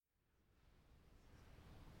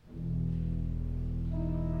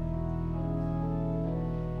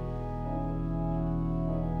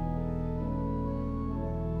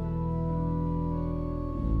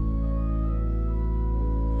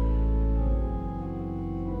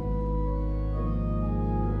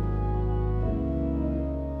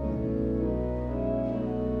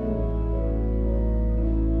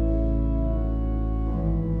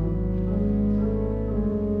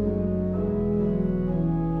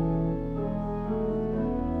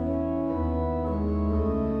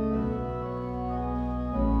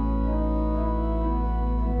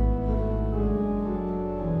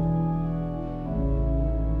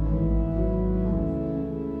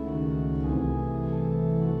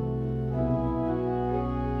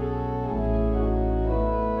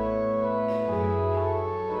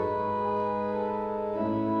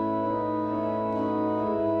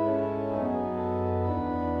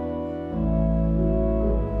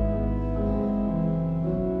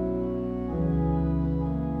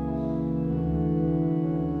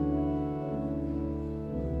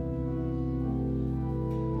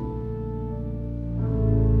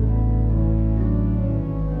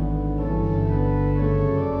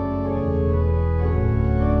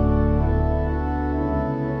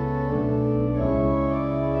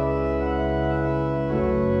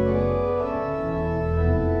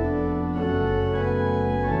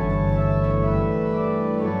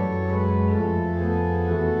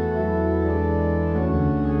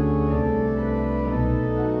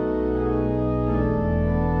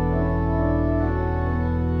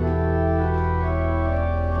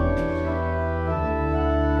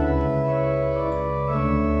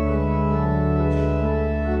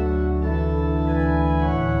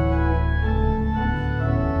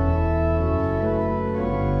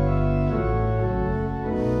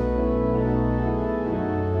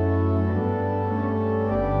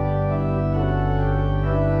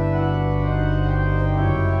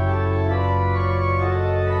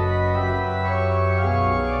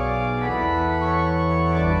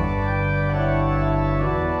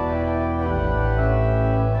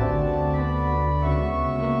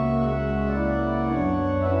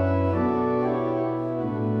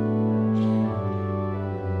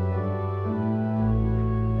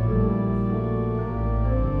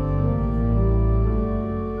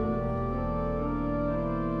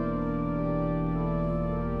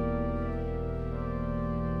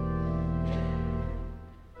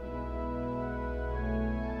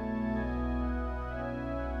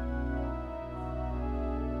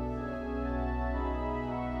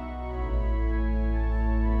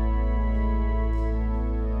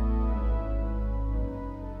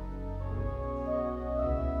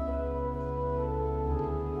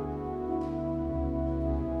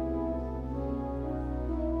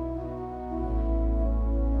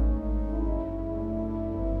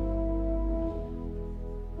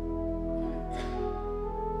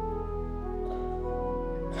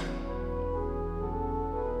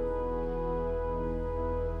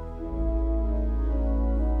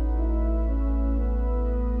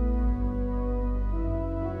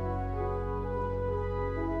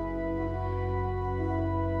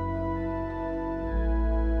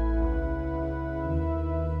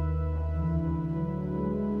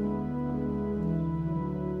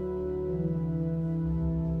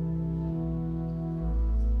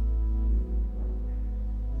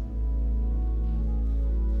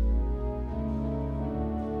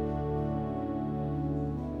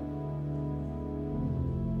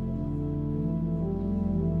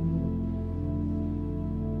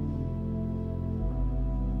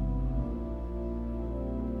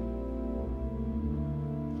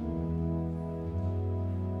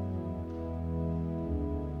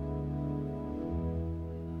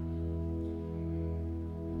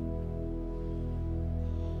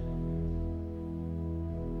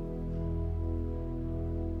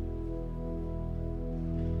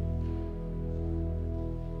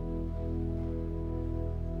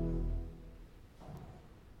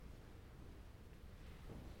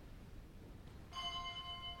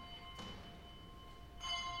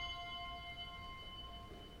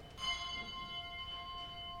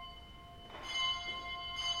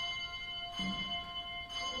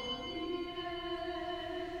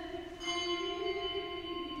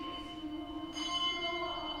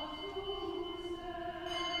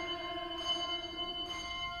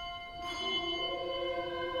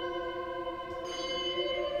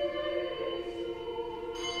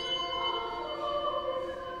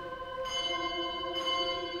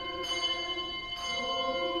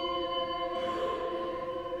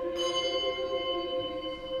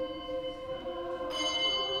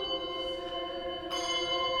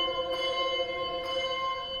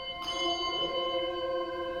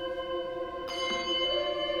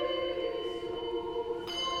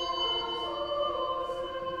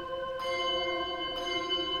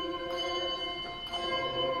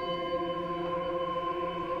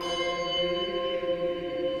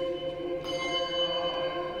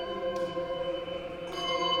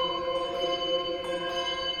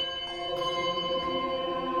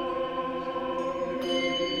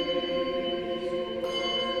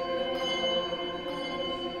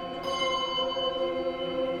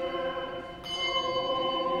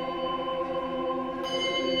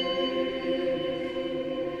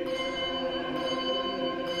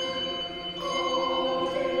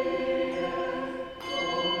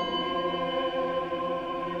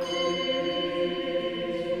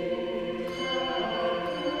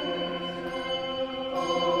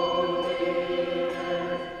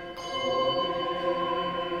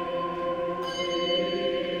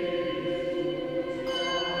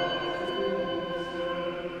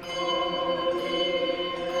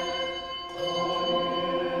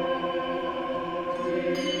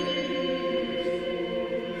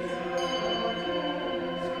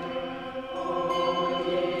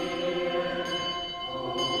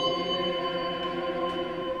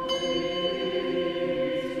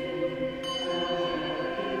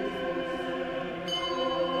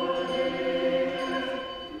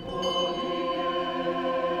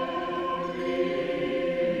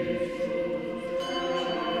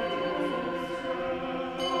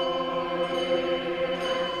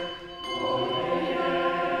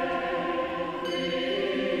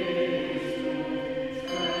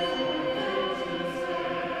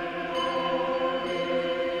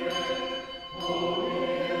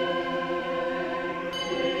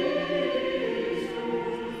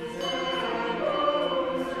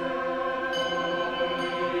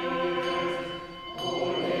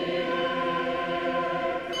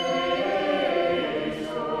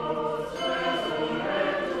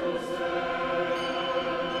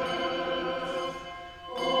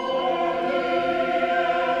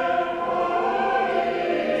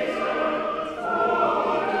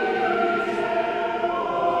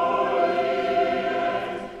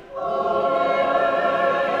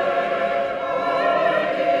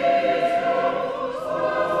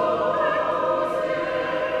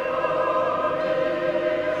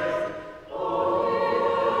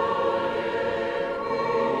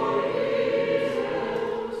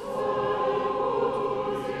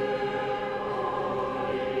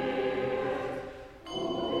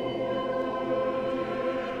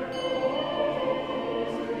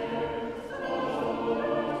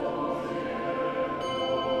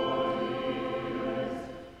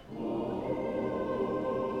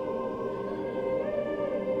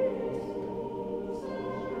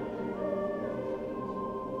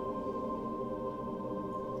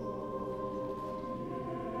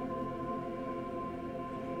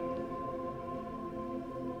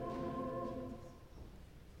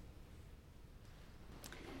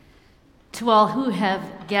To all who have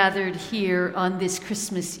gathered here on this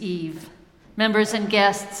Christmas Eve, members and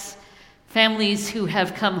guests, families who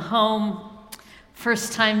have come home,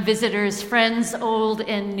 first-time visitors, friends old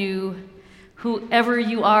and new, whoever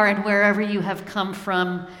you are and wherever you have come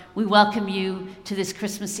from, we welcome you to this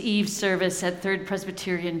Christmas Eve service at Third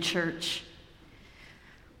Presbyterian Church.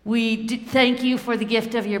 We thank you for the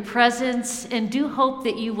gift of your presence and do hope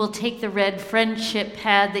that you will take the red friendship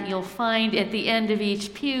pad that you'll find at the end of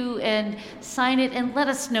each pew and sign it and let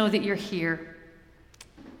us know that you're here.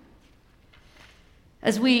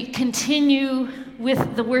 As we continue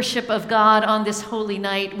with the worship of God on this holy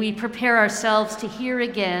night, we prepare ourselves to hear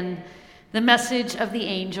again the message of the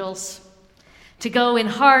angels, to go in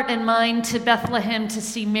heart and mind to Bethlehem to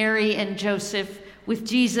see Mary and Joseph with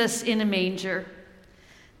Jesus in a manger.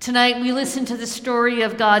 Tonight we listen to the story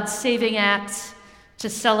of God's saving acts to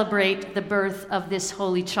celebrate the birth of this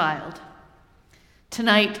holy child.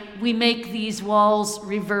 Tonight we make these walls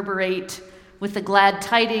reverberate with the glad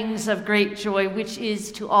tidings of great joy, which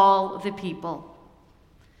is to all the people.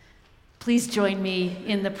 Please join me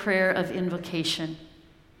in the prayer of invocation.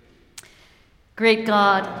 Great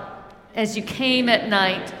God, as you came at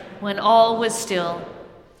night when all was still,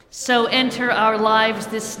 so enter our lives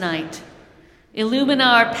this night. Illumine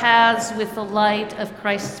our paths with the light of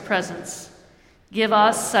Christ's presence. Give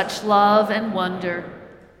us such love and wonder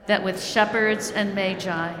that with shepherds and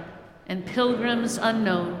magi and pilgrims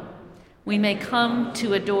unknown, we may come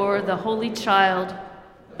to adore the Holy Child,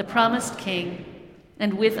 the promised King,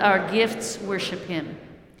 and with our gifts worship him.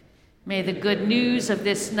 May the good news of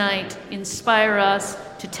this night inspire us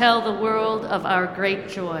to tell the world of our great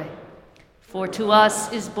joy. For to us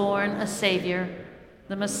is born a Savior,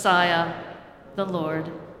 the Messiah, the Lord.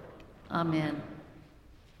 Amen.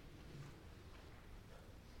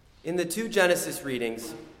 In the two Genesis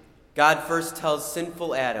readings, God first tells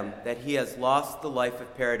sinful Adam that he has lost the life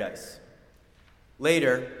of paradise.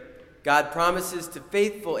 Later, God promises to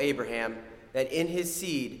faithful Abraham that in his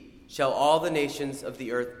seed shall all the nations of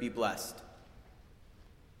the earth be blessed.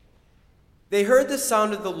 They heard the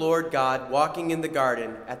sound of the Lord God walking in the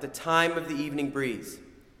garden at the time of the evening breeze.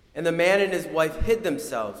 And the man and his wife hid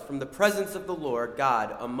themselves from the presence of the Lord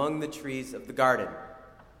God among the trees of the garden.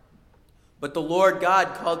 But the Lord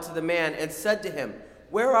God called to the man and said to him,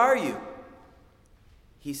 "Where are you?"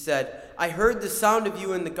 He said, "I heard the sound of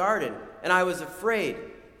you in the garden, and I was afraid,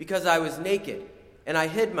 because I was naked, and I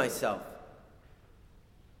hid myself."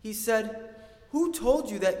 He said, "Who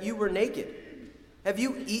told you that you were naked? Have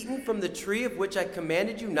you eaten from the tree of which I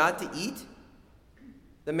commanded you not to eat?"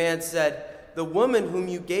 The man said, "The woman whom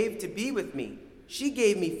you gave to be with me, she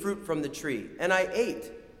gave me fruit from the tree, and I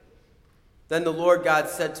ate." Then the Lord God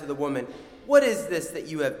said to the woman, "What is this that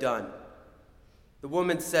you have done?" The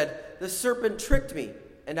woman said, "The serpent tricked me,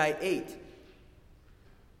 and I ate."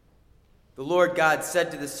 The Lord God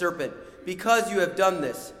said to the serpent, "Because you have done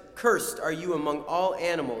this, cursed are you among all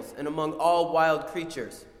animals and among all wild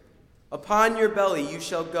creatures. Upon your belly you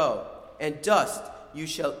shall go, and dust you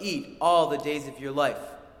shall eat all the days of your life.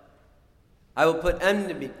 I will put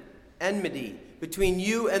enmity between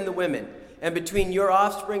you and the women, and between your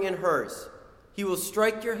offspring and hers. He will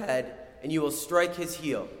strike your head, and you will strike his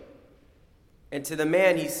heel." And to the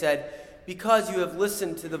man he said, "Because you have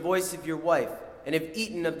listened to the voice of your wife, and have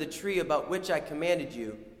eaten of the tree about which I commanded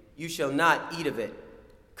you, you shall not eat of it.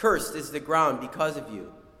 Cursed is the ground because of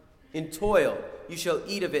you. In toil you shall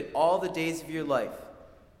eat of it all the days of your life.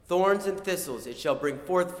 Thorns and thistles it shall bring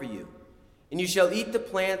forth for you, and you shall eat the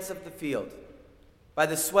plants of the field. By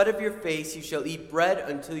the sweat of your face you shall eat bread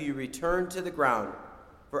until you return to the ground,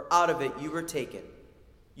 for out of it you were taken.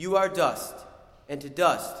 You are dust, and to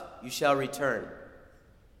dust you shall return."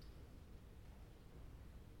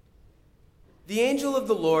 The angel of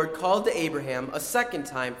the Lord called to Abraham a second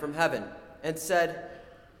time from heaven, and said,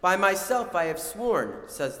 "By myself I have sworn,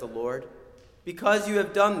 says the Lord, because you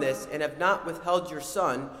have done this and have not withheld your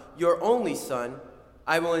son, your only son,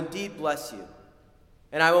 I will indeed bless you.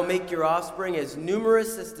 And I will make your offspring as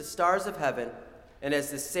numerous as the stars of heaven and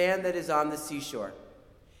as the sand that is on the seashore.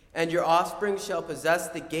 And your offspring shall possess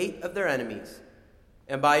the gate of their enemies.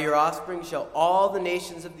 And by your offspring shall all the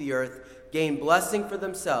nations of the earth gain blessing for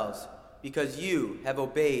themselves, because you have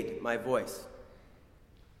obeyed my voice."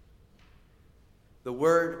 The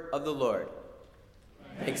word of the Lord.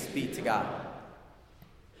 Thanks be to God.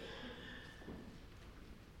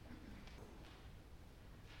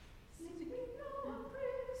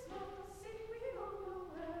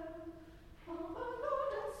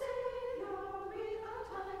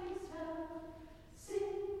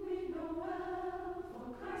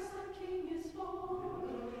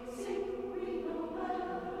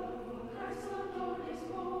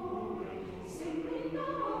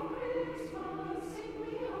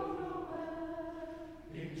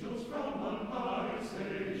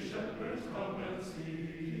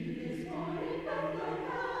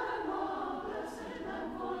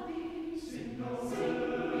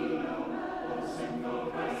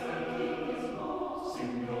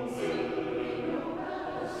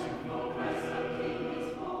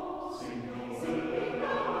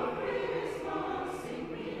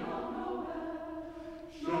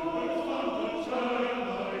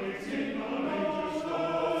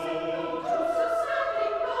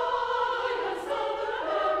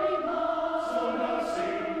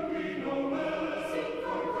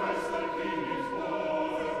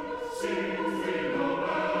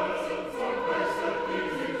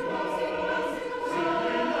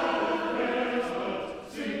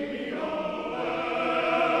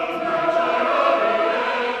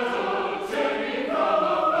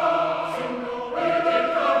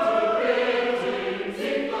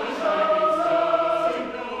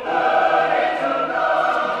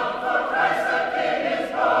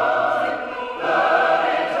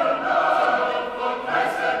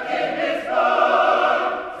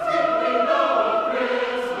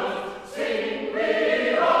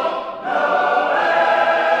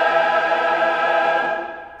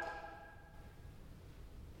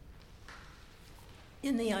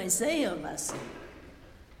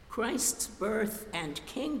 Christ's birth and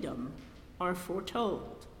kingdom are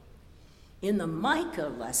foretold. In the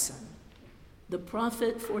Micah lesson, the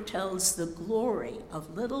prophet foretells the glory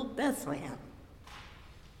of little Bethlehem.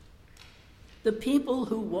 The people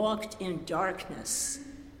who walked in darkness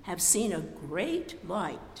have seen a great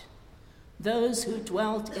light. Those who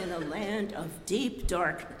dwelt in a land of deep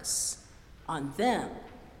darkness, on them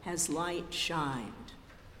has light shined.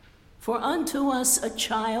 For unto us a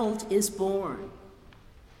child is born,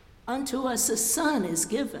 unto us a son is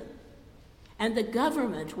given, and the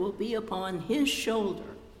government will be upon his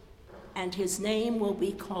shoulder, and his name will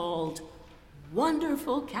be called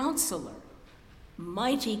Wonderful Counselor,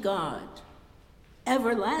 Mighty God,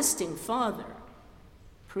 Everlasting Father,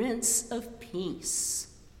 Prince of Peace.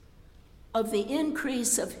 Of the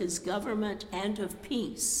increase of his government and of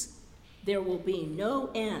peace, there will be no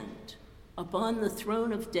end upon the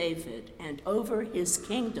throne of David and over his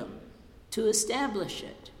kingdom, to establish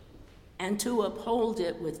it and to uphold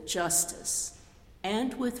it with justice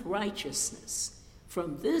and with righteousness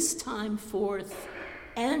from this time forth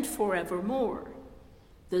and forevermore.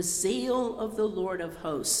 The zeal of the Lord of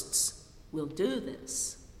hosts will do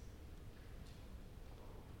this.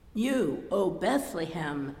 You, O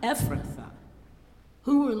Bethlehem Ephrathah,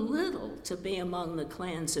 who were little to be among the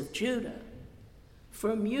clans of Judah,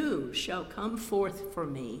 from you shall come forth for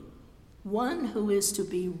me one who is to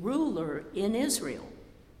be ruler in Israel,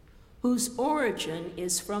 whose origin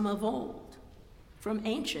is from of old, from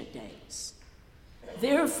ancient days.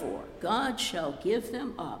 Therefore God shall give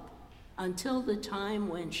them up until the time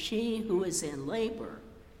when she who is in labor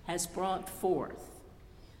has brought forth.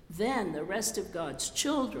 Then the rest of God's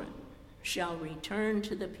children shall return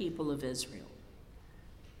to the people of Israel.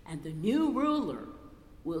 And the new ruler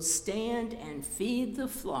will stand and feed the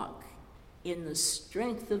flock in the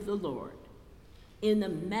strength of the Lord, in the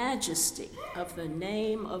majesty of the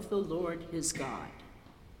name of the Lord his God.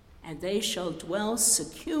 And they shall dwell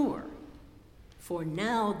secure, for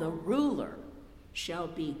now the ruler shall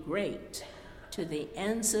be great to the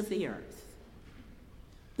ends of the earth.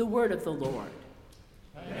 The word of the Lord.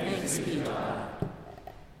 Thanks be to God.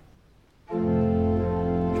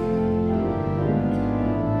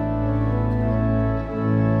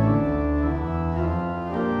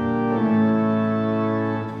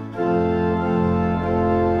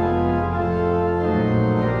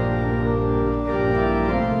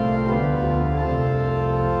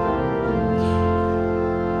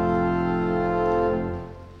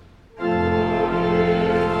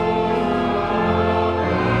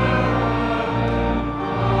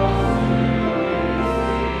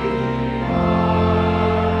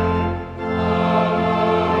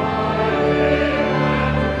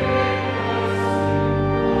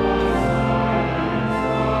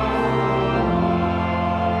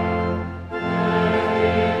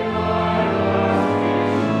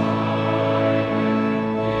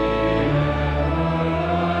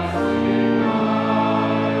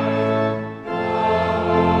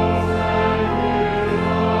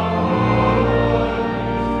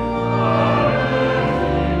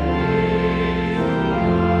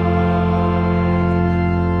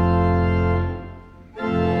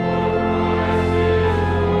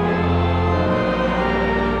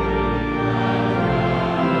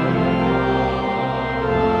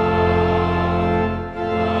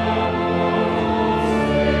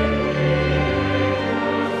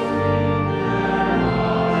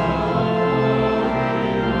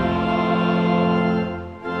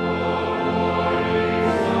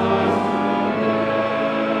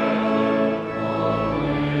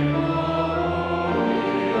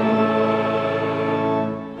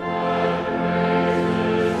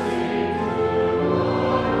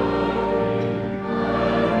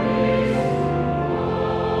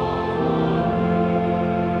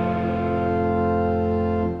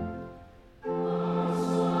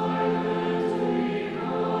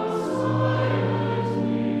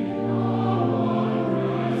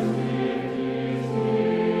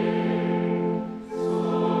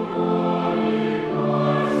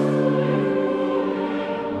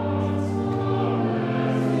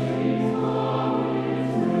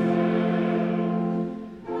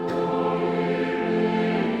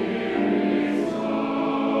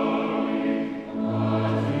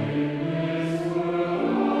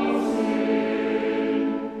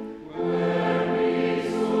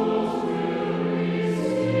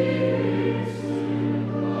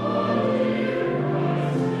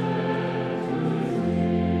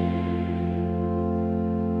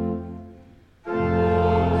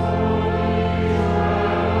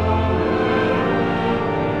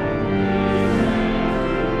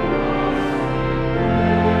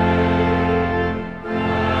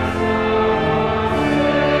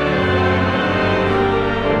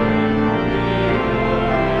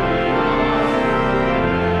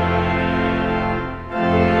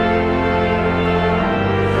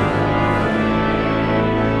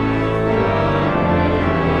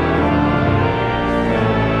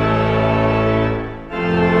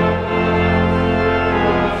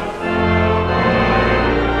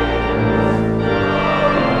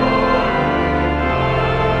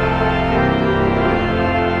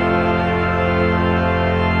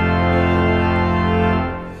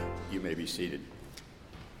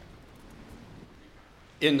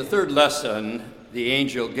 In the third lesson, the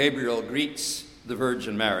angel Gabriel greets the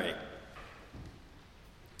Virgin Mary.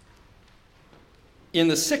 In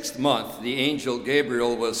the 6th month, the angel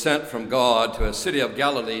Gabriel was sent from God to a city of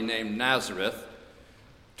Galilee named Nazareth,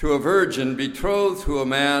 to a virgin betrothed to a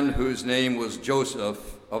man whose name was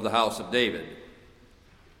Joseph of the house of David,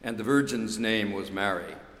 and the virgin's name was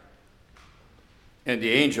Mary. And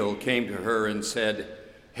the angel came to her and said,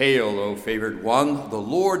 "Hail, O favored one, the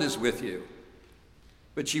Lord is with you."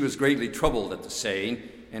 But she was greatly troubled at the saying,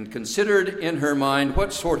 and considered in her mind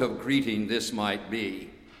what sort of greeting this might be.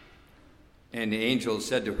 And the angel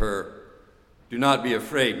said to her, "Do not be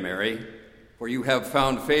afraid, Mary, for you have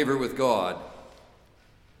found favor with God.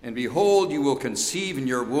 And behold, you will conceive in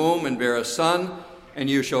your womb and bear a son, and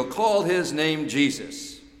you shall call his name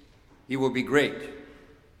Jesus. He will be great,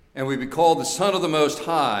 and will be called the Son of the Most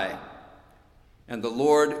High. And the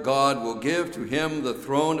Lord God will give to him the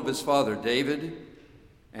throne of his father David,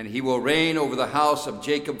 and he will reign over the house of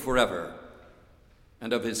Jacob forever,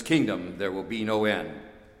 and of his kingdom there will be no end."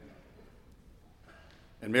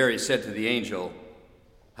 And Mary said to the angel,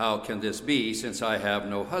 "How can this be, since I have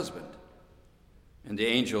no husband?" And the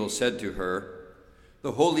angel said to her,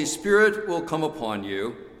 "The Holy Spirit will come upon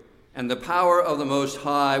you, and the power of the Most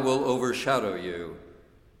High will overshadow you.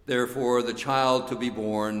 Therefore the child to be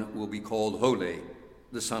born will be called Holy,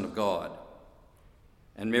 the Son of God."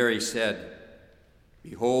 And Mary said,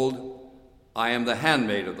 "Behold, I am the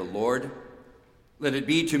handmaid of the Lord. Let it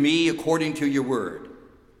be to me according to your word."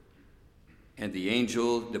 And the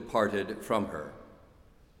angel departed from her.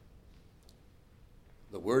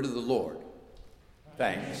 The word of the Lord.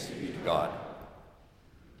 Thanks be to God.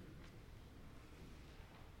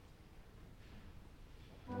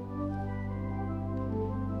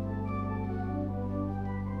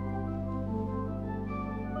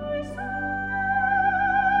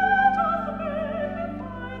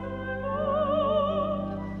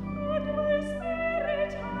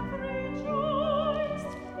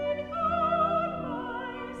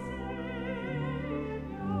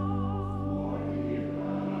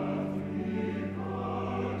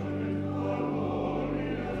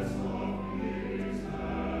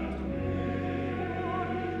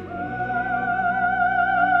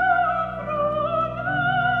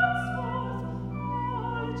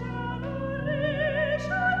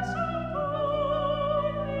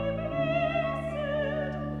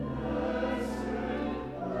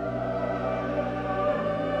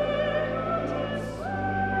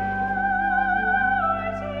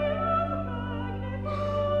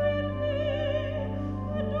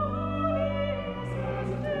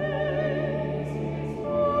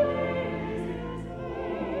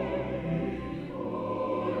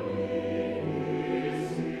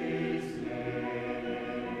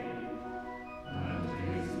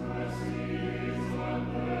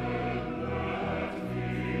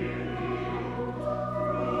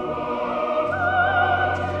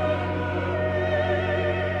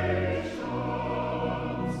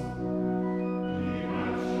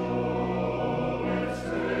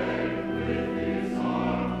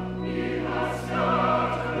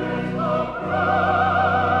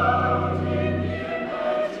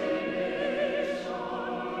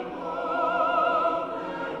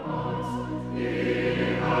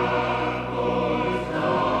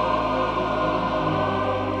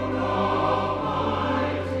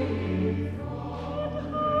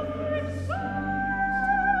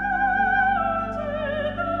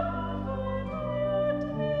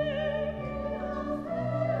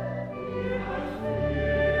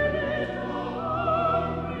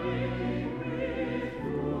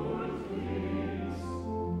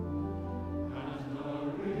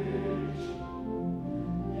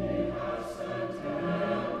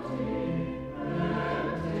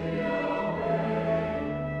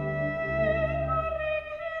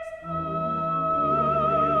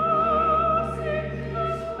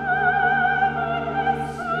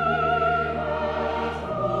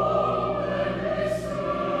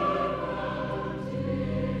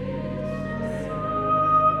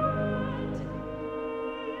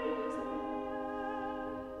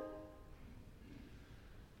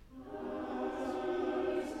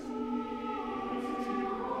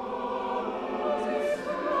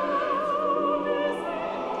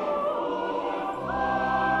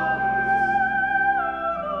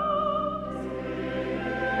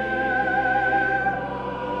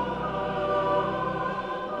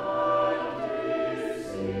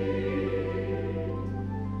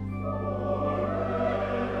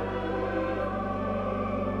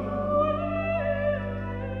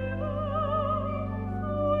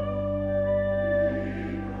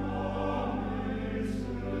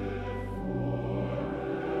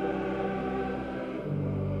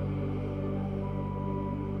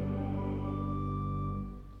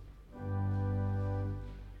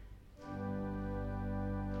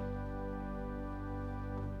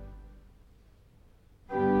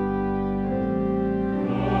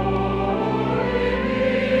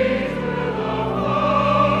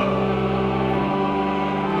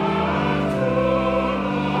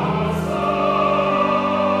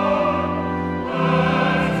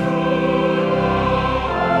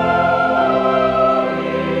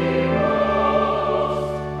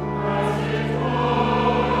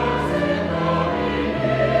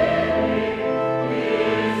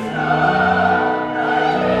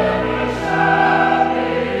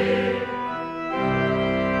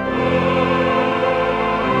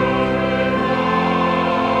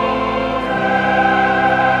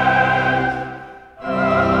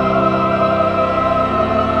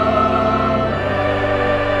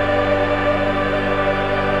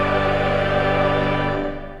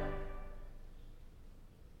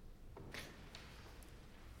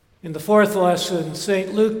 fourth lesson,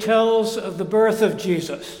 St. Luke tells of the birth of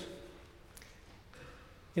Jesus.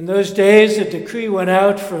 In those days, a decree went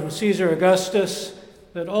out from Caesar Augustus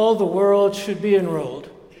that all the world should be enrolled.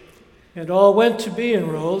 And all went to be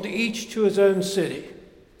enrolled, each to his own city.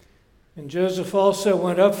 And Joseph also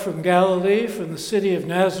went up from Galilee, from the city of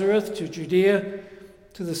Nazareth to Judea,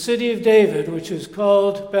 to the city of David, which is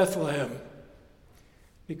called Bethlehem,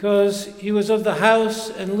 because he was of the house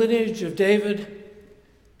and lineage of David,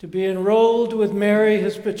 to be enrolled with Mary,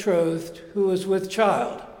 his betrothed, who was with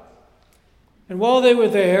child. And while they were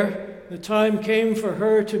there, the time came for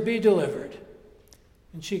her to be delivered.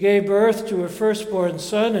 And she gave birth to her firstborn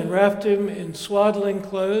son and wrapped him in swaddling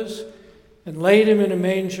clothes and laid him in a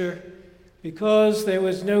manger, because there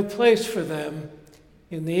was no place for them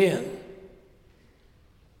in the inn.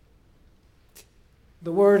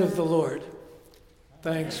 The word of the Lord.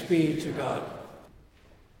 Thanks be to God.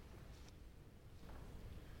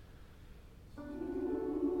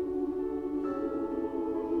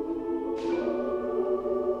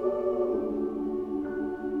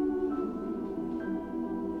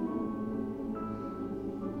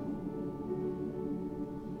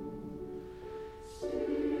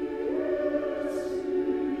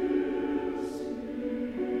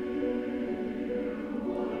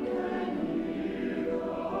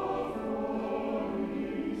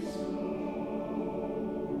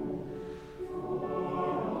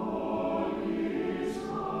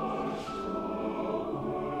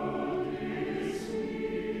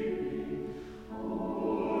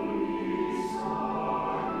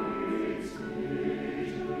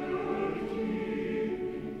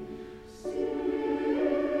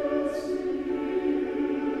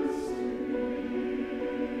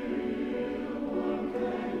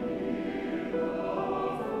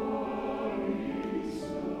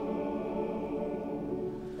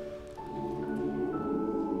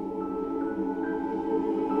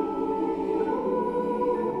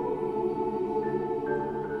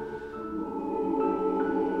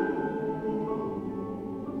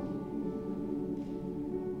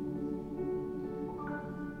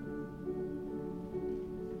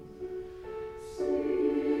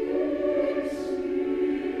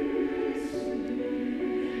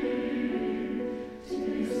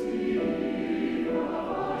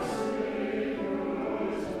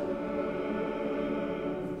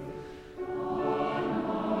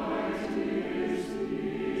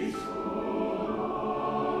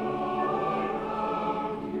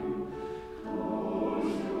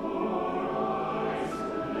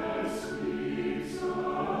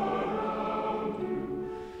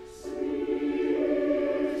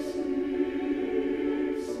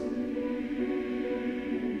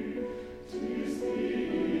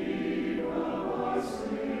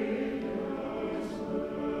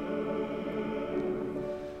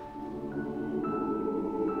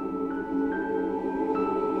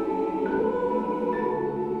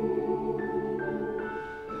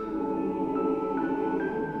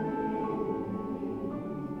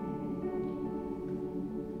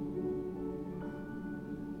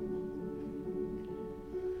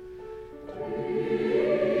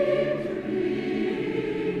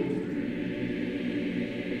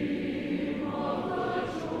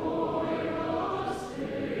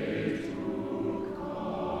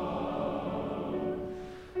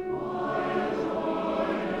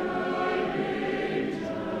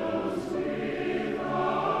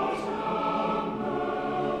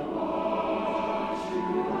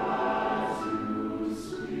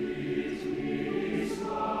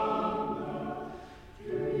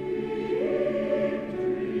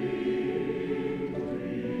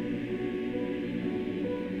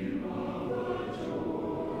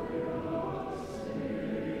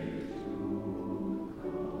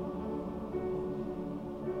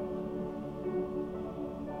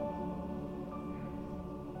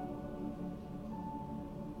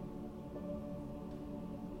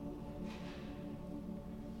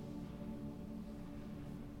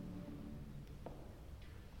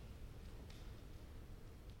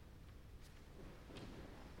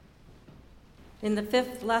 In the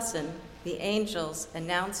fifth lesson, the angels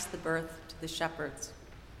announced the birth to the shepherds.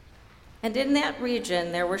 And in that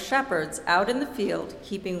region there were shepherds out in the field,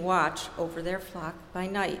 keeping watch over their flock by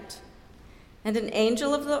night. And an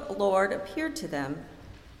angel of the Lord appeared to them,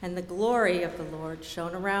 and the glory of the Lord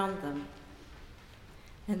shone around them.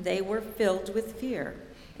 And they were filled with fear.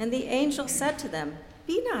 And the angel said to them,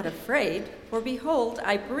 "Be not afraid, for behold,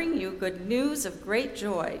 I bring you good news of great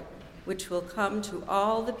joy, which will come to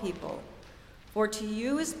all the people. For to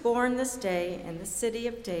you is born this day in the city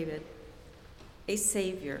of David a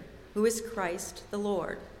Savior, who is Christ the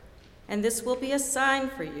Lord. And this will be a sign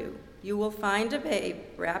for you. you will find a babe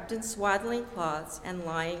wrapped in swaddling cloths and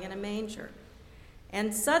lying in a manger."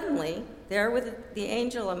 And suddenly there with the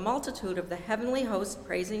angel a multitude of the heavenly host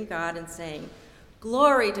praising God and saying,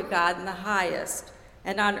 "Glory to God in the highest,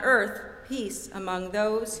 and on earth peace among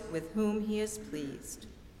those with whom he is pleased."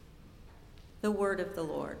 The word of the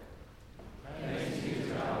Lord. Thanks be to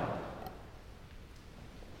God.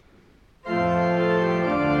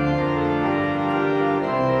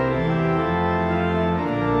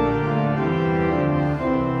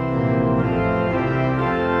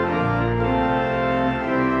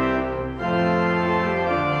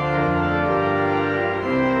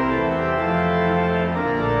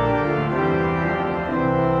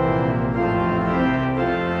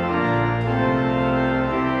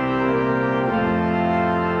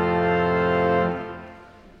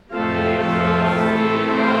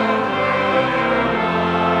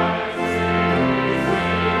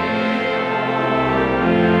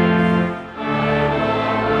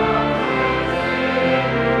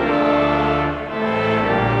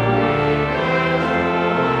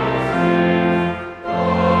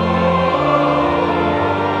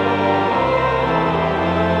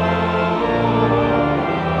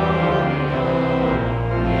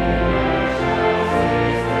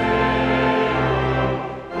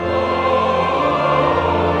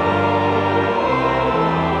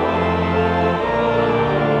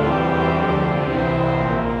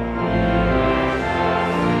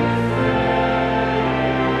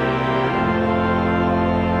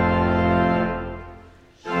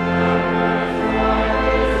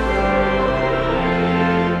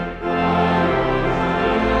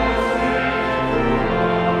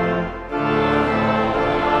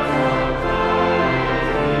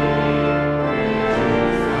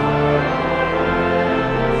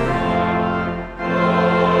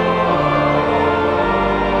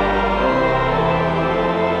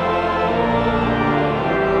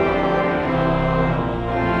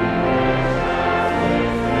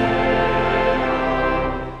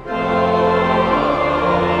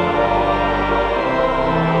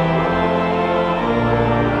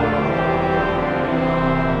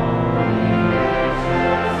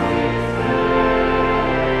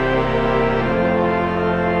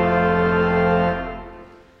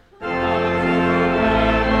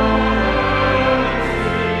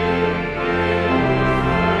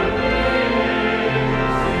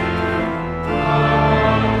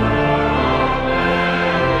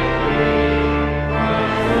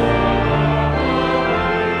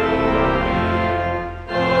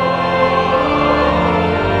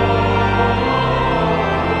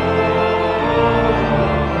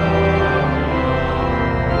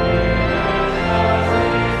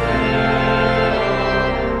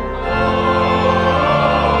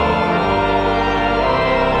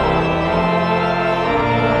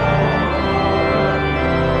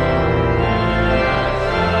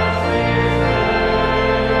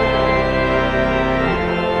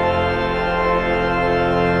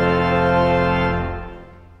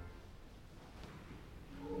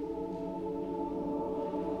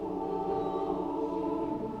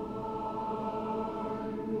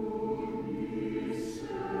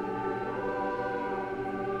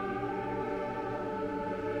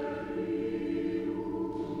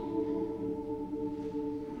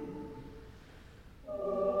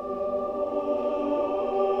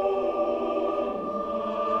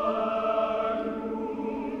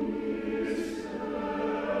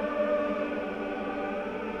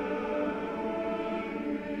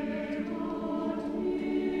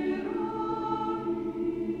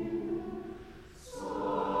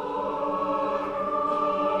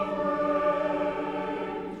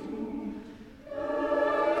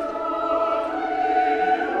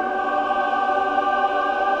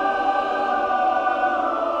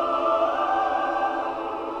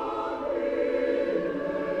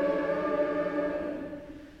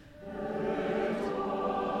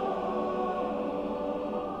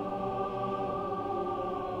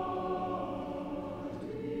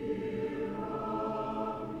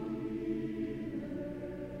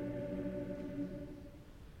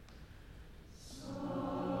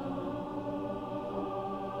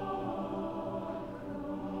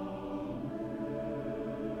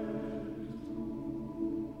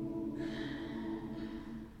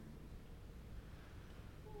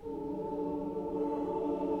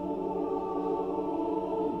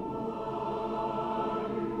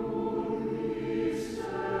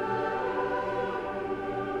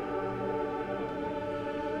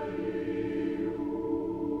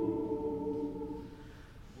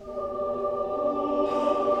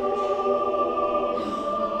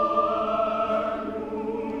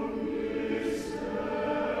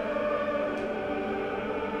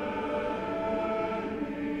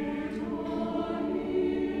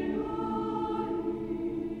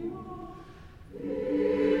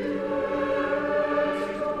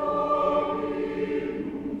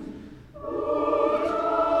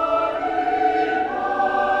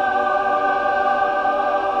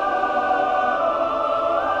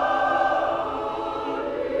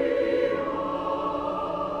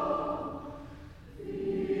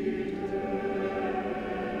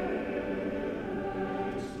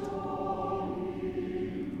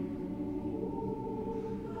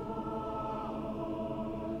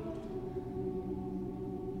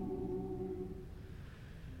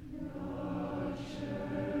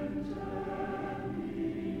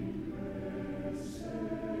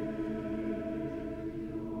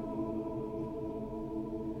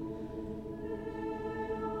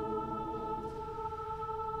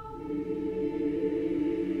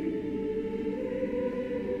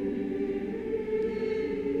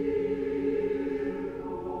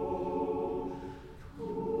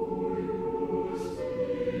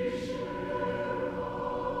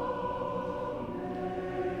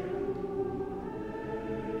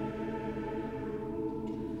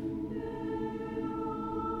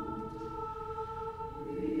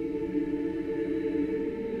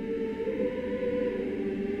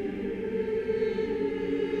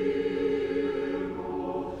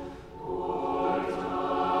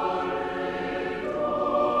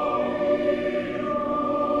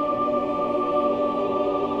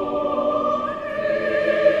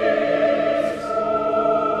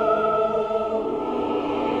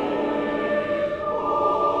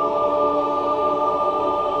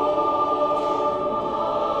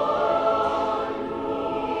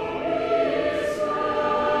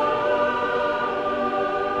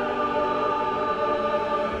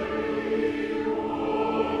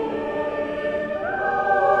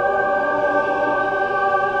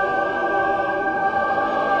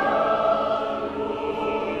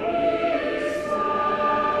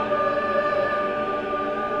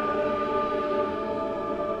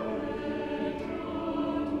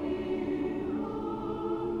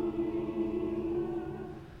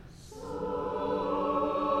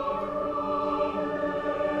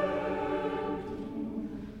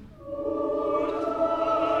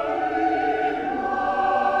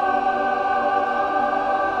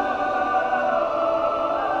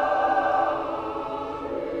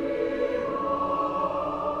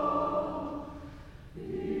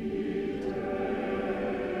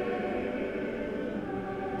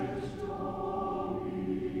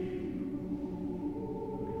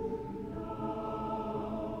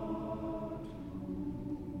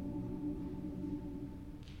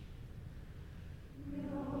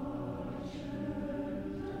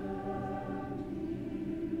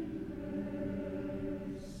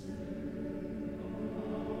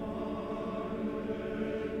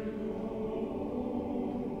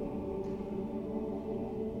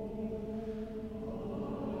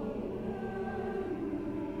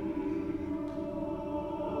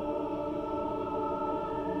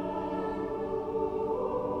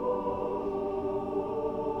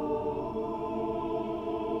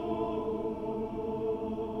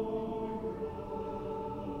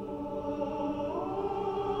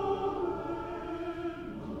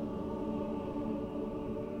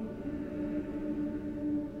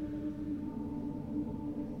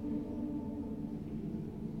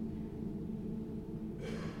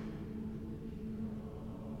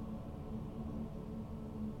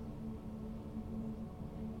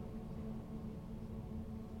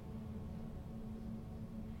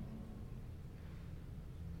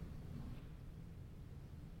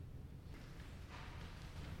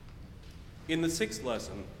 In the sixth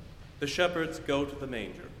lesson, the shepherds go to the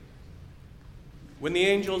manger. When the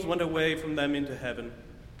angels went away from them into heaven,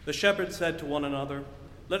 the shepherds said to one another,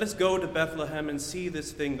 "Let us go to Bethlehem and see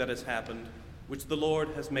this thing that has happened, which the Lord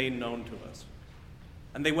has made known to us."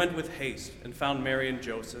 And they went with haste and found Mary and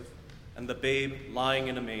Joseph and the babe lying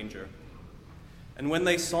in a manger. And when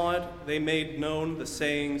they saw it, they made known the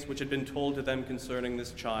sayings which had been told to them concerning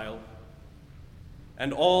this child.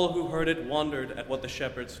 And all who heard it wondered at what the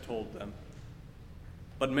shepherds told them.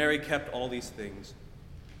 But Mary kept all these things,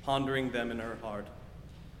 pondering them in her heart.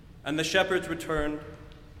 And the shepherds returned,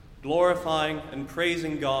 glorifying and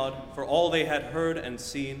praising God for all they had heard and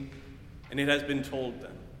seen, and it has been told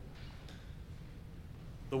them.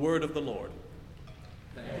 The word of the Lord.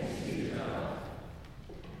 Thanks be to God.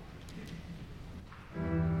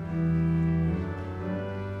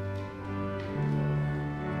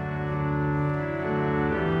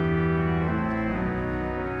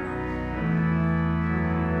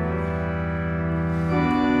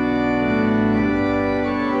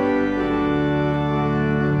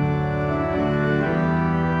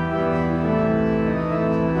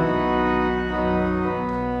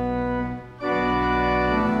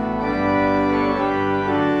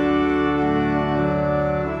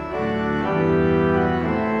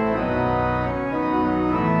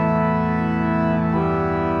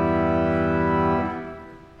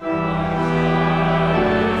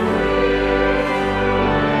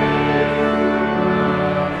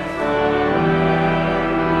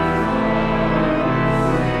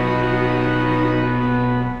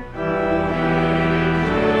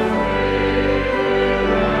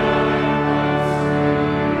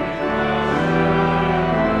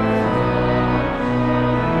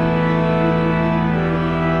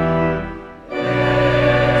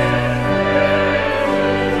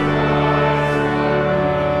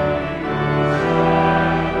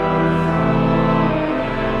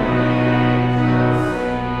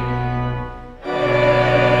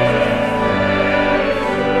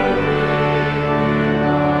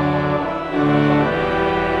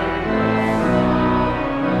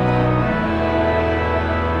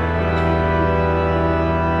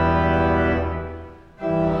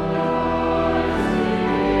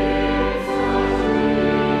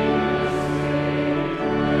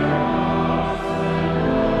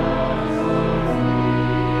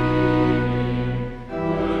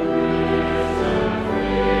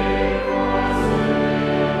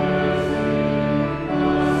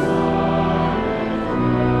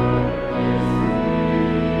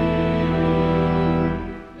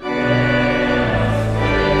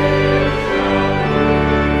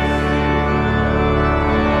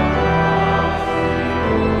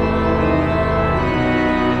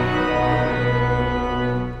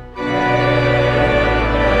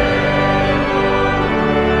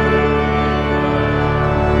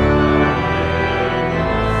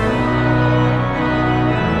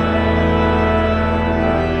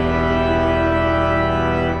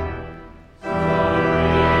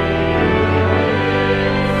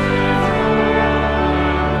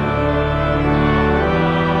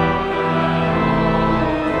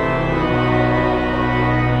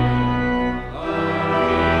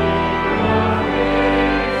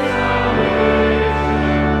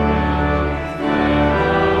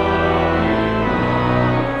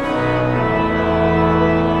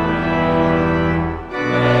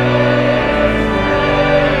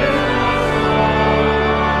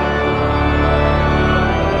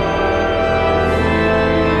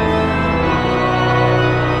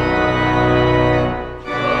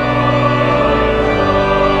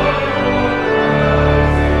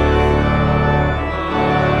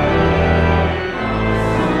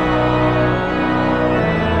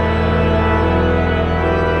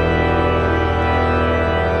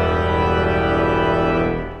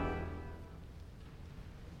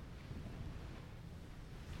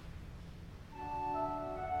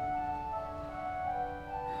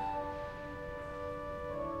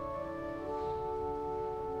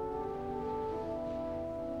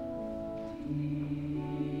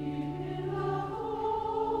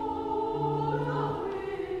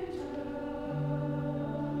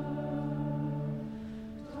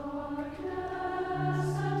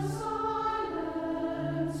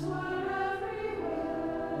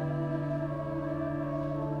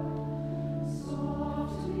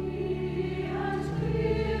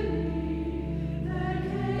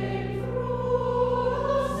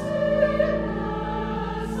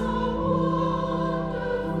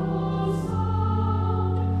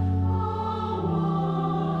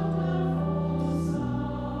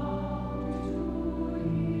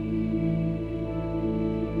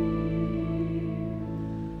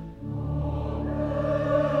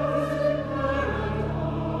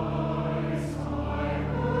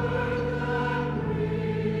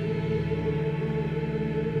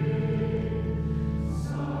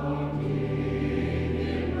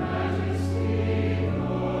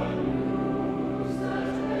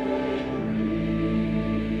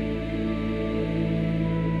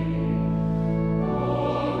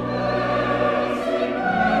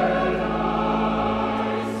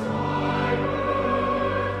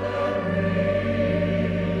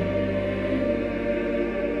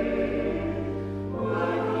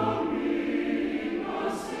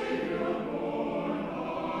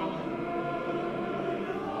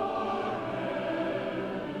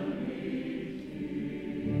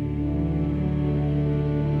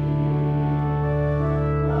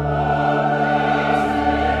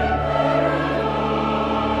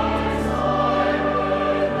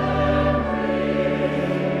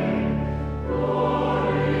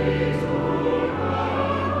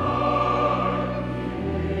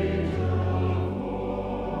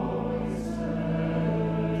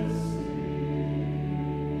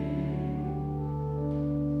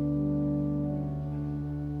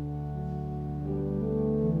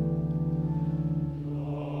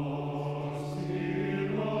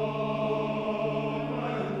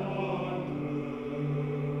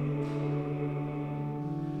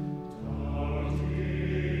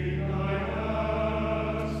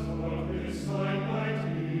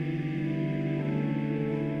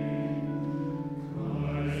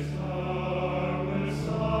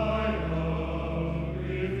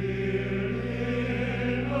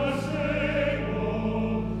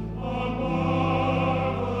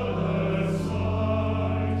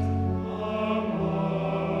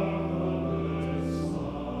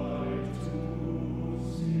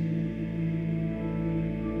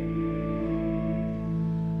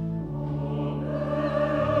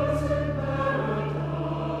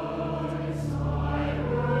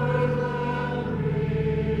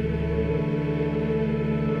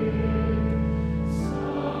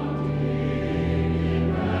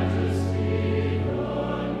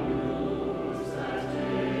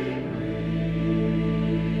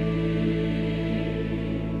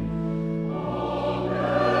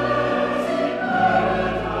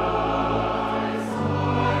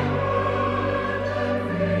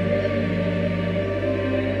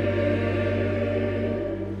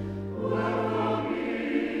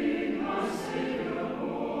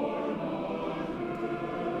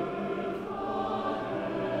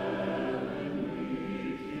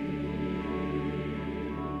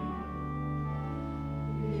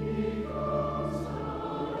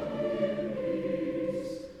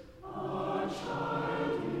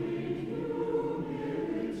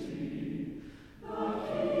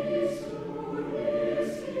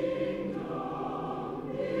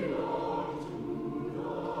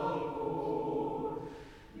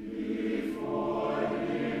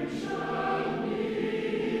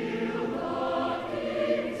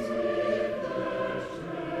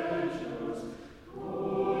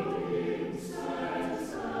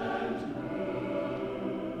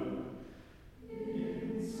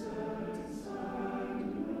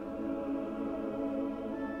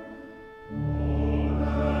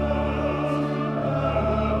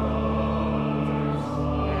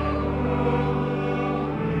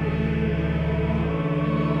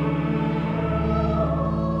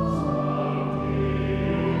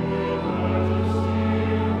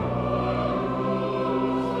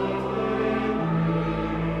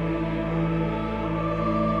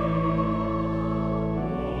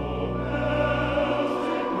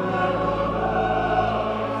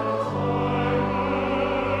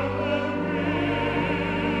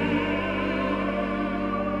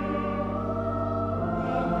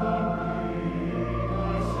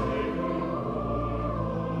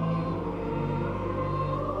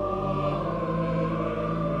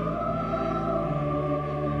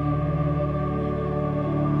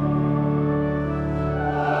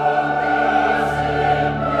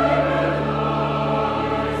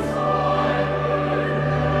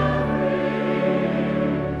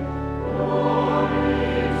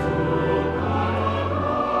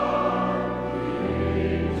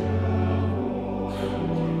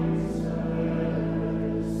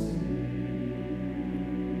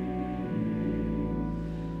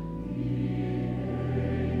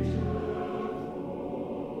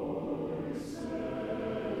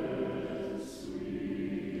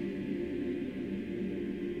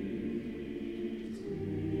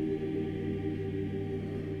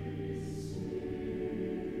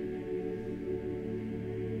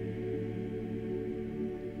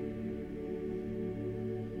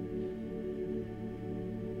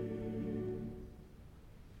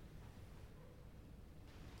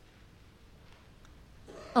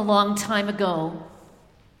 A long time ago,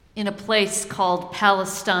 in a place called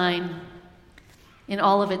Palestine, in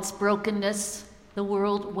all of its brokenness, the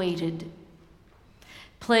world waited.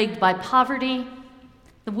 Plagued by poverty,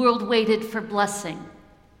 the world waited for blessing.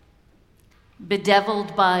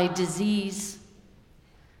 Bedeviled by disease,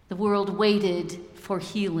 the world waited for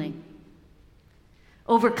healing.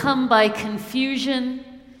 Overcome by confusion,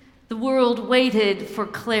 the world waited for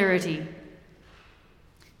clarity.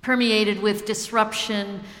 Permeated with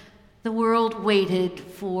disruption, the world waited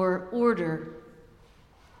for order.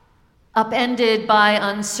 Upended by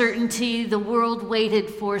uncertainty, the world waited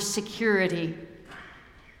for security.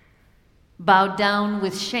 Bowed down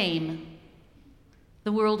with shame,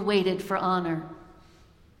 the world waited for honor.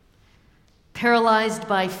 Paralyzed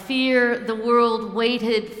by fear, the world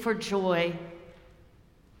waited for joy.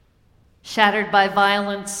 Shattered by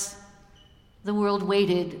violence, the world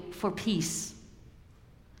waited for peace.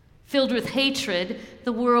 Filled with hatred,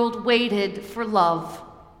 the world waited for love.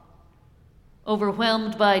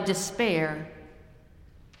 Overwhelmed by despair,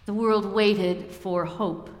 the world waited for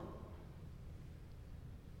hope.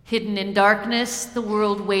 Hidden in darkness, the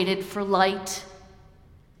world waited for light.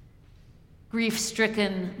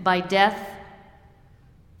 Grief-stricken by death,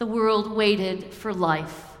 the world waited for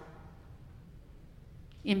life.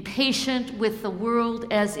 Impatient with the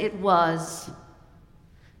world as it was,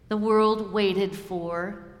 the world waited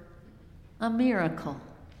for a miracle.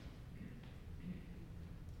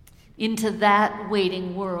 Into that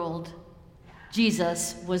waiting world,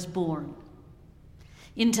 Jesus was born.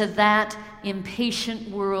 Into that impatient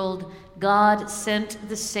world, God sent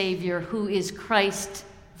the Savior, who is Christ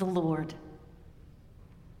the Lord.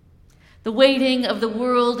 The waiting of the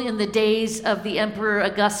world in the days of the Emperor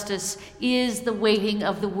Augustus is the waiting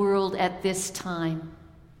of the world at this time.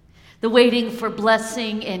 The waiting for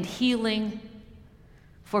blessing and healing,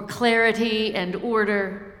 for clarity and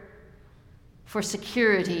order, for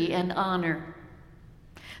security and honor.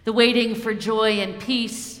 The waiting for joy and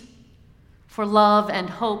peace, for love and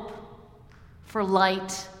hope, for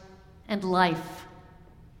light and life.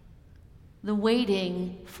 The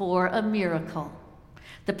waiting for a miracle.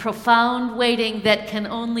 The profound waiting that can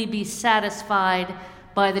only be satisfied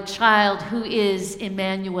by the child who is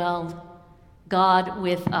Emmanuel, God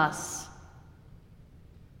with us.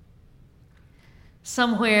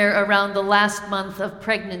 Somewhere around the last month of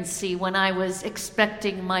pregnancy, when I was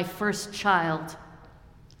expecting my first child,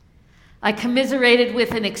 I commiserated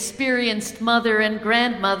with an experienced mother and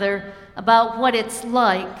grandmother about what it's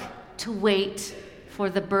like to wait for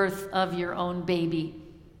the birth of your own baby.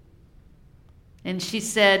 And she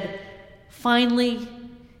said, finally,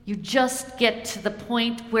 you just get to the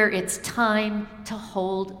point where it's time to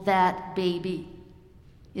hold that baby,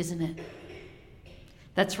 isn't it?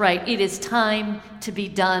 That's right, it is time to be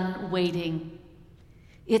done waiting.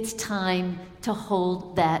 It's time to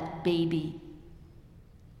hold that baby.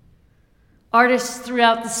 Artists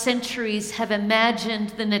throughout the centuries have imagined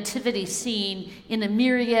the nativity scene in a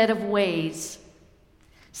myriad of ways.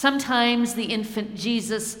 Sometimes the infant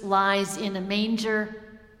Jesus lies in a manger.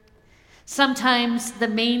 Sometimes the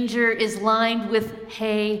manger is lined with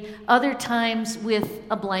hay, other times with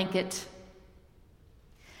a blanket.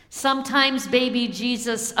 Sometimes baby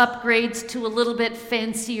Jesus upgrades to a little bit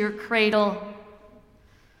fancier cradle.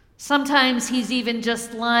 Sometimes he's even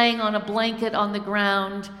just lying on a blanket on the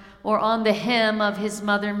ground or on the hem of his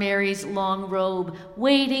Mother Mary's long robe,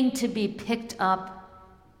 waiting to be picked up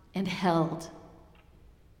and held.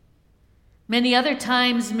 Many other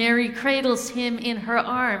times, Mary cradles him in her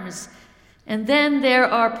arms, and then there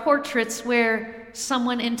are portraits where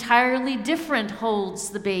someone entirely different holds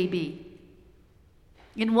the baby.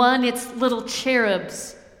 In one, it's little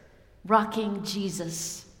cherubs rocking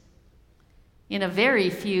Jesus. In a very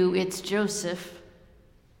few, it's Joseph.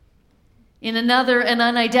 In another, an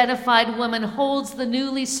unidentified woman holds the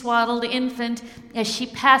newly swaddled infant as she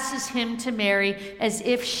passes him to Mary as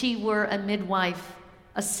if she were a midwife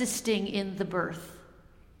assisting in the birth.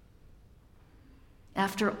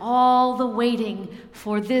 After all the waiting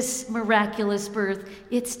for this miraculous birth,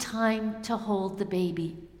 it's time to hold the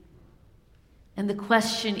baby. And the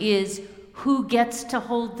question is, who gets to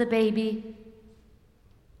hold the baby?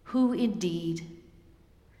 Who indeed?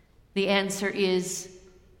 The answer is,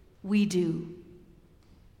 we do.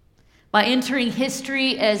 By entering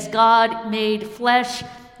history as God made flesh,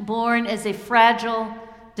 born as a fragile,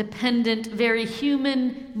 dependent, very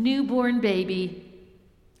human newborn baby,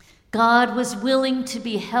 God was willing to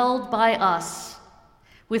be held by us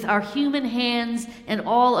with our human hands and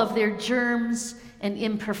all of their germs and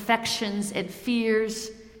imperfections and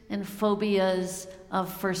fears and phobias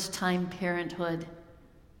of first-time parenthood.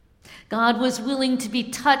 God was willing to be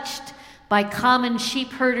touched by common sheep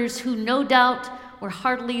herders who no doubt were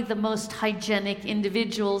hardly the most hygienic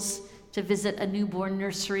individuals to visit a newborn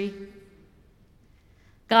nursery.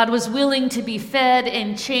 God was willing to be fed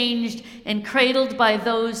and changed and cradled by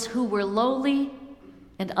those who were lowly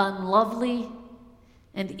and unlovely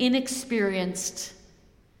and inexperienced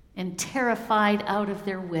and terrified out of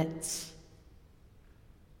their wits.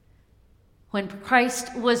 When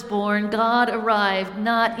Christ was born, God arrived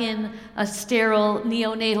not in a sterile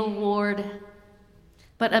neonatal ward,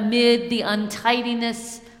 but amid the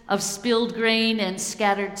untidiness of spilled grain and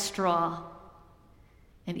scattered straw.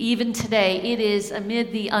 And even today, it is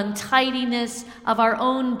amid the untidiness of our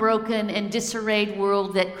own broken and disarrayed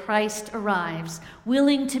world that Christ arrives,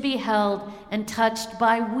 willing to be held and touched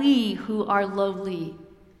by we who are lowly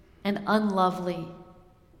and unlovely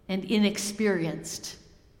and inexperienced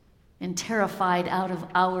and terrified out of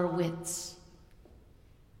our wits.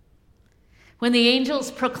 When the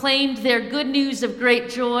angels proclaimed their good news of great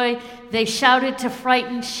joy, they shouted to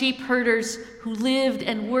frightened sheep herders who lived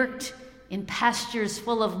and worked in pastures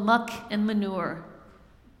full of muck and manure.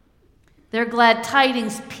 Their glad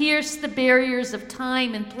tidings pierced the barriers of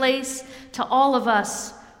time and place to all of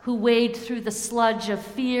us who wade through the sludge of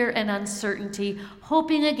fear and uncertainty,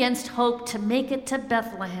 hoping against hope to make it to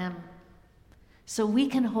Bethlehem so we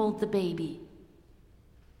can hold the baby.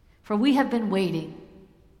 For we have been waiting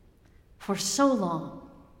for so long.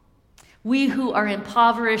 We who are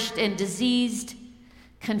impoverished and diseased,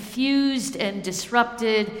 confused and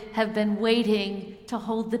disrupted, have been waiting to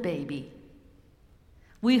hold the baby.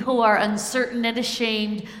 We who are uncertain and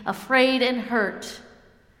ashamed, afraid and hurt,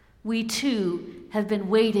 we too have been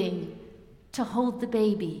waiting to hold the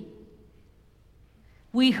baby.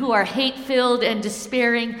 We who are hate-filled and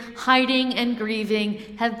despairing, hiding and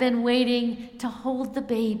grieving, have been waiting to hold the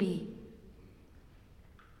baby.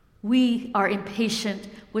 We are impatient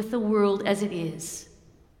with the world as it is,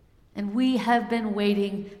 and we have been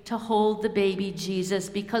waiting to hold the baby Jesus,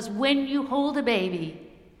 because when you hold a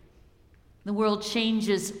baby, the world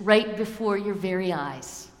changes right before your very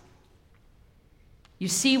eyes. You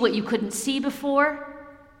see what you couldn't see before.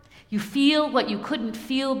 You feel what you couldn't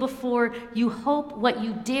feel before. You hope what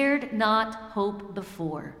you dared not hope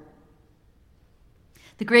before.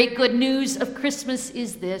 The great good news of Christmas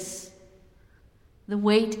is this: the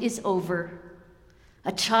wait is over.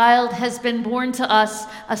 A child has been born to us.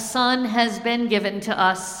 A son has been given to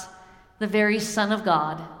us, the very Son of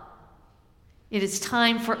God. It is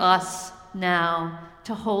time for us now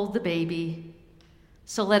to hold the baby.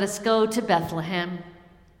 So let us go to Bethlehem.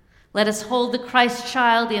 Let us hold the Christ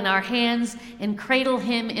child in our hands and cradle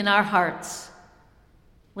him in our hearts.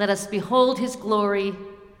 Let us behold his glory,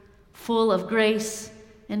 full of grace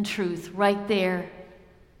and truth, right there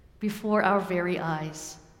before our very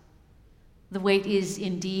eyes. The wait is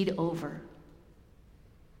indeed over.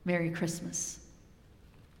 Merry Christmas.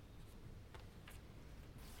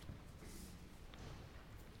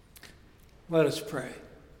 Let us pray.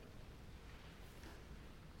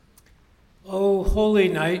 O holy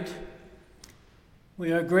night,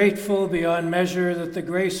 we are grateful beyond measure that the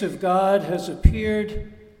grace of God has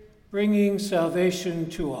appeared, bringing salvation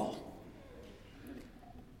to all.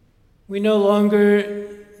 We no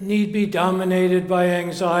longer need be dominated by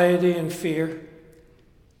anxiety and fear,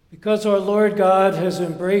 because our Lord God has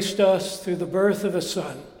embraced us through the birth of a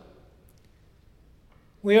Son.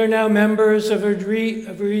 We are now members of a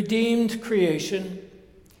redeemed creation,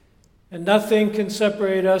 and nothing can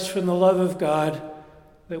separate us from the love of God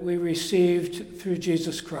that we received through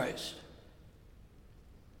Jesus Christ.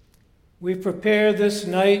 We prepare this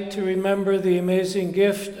night to remember the amazing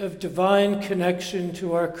gift of divine connection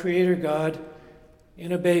to our Creator God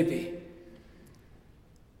in a baby.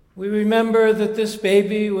 We remember that this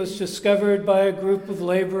baby was discovered by a group of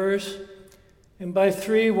laborers and by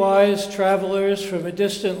 3 wise travelers from a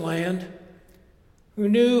distant land who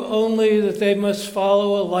knew only that they must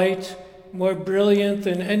follow a light more brilliant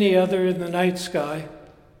than any other in the night sky.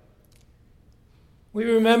 We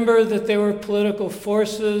remember that there were political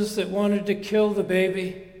forces that wanted to kill the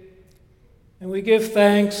baby, and we give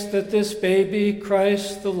thanks that this baby,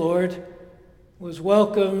 Christ the Lord, was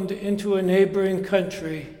welcomed into a neighboring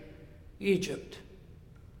country, Egypt.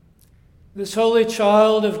 This holy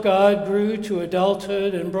child of God grew to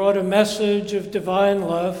adulthood and brought a message of divine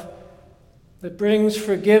love that brings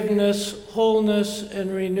forgiveness, wholeness,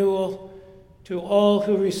 and renewal to all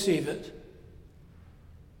who receive it.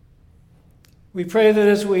 We pray that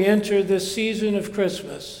as we enter this season of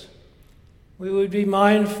Christmas, we would be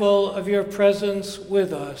mindful of your presence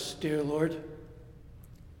with us, dear Lord.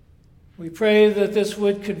 We pray that this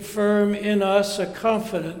would confirm in us a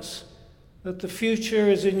confidence that the future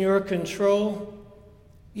is in your control,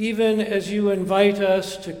 even as you invite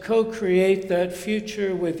us to co-create that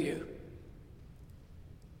future with you.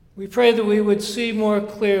 We pray that we would see more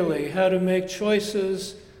clearly how to make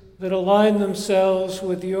choices that align themselves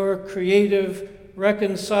with your creative,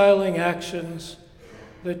 reconciling actions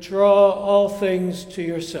that draw all things to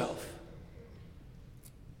yourself.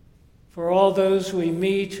 For all those we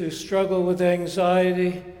meet who struggle with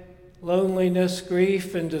anxiety, loneliness,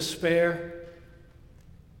 grief, and despair,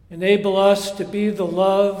 enable us to be the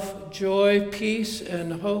love, joy, peace,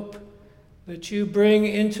 and hope that you bring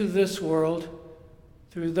into this world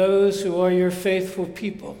through those who are your faithful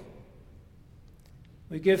people.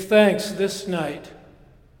 We give thanks this night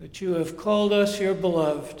that you have called us your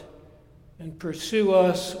beloved and pursue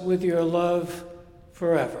us with your love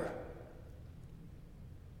forever.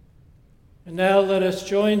 And now let us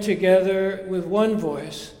join together with one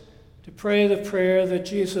voice to pray the prayer that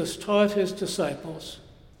Jesus taught his disciples.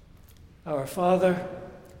 Our Father,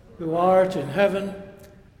 who art in heaven,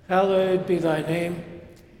 hallowed be thy name.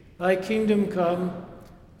 Thy kingdom come,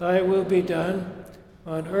 thy will be done,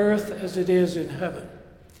 on earth as it is in heaven.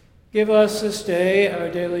 Give us this day our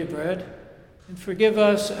daily bread, and forgive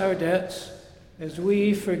us our debts, as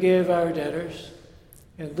we forgive our debtors.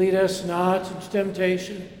 And lead us not into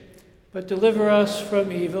temptation, but deliver us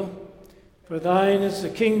from evil. For thine is the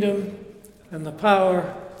kingdom, and the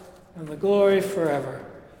power, and the glory forever.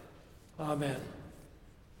 Amen.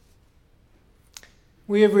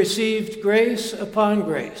 We have received grace upon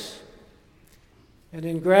grace, and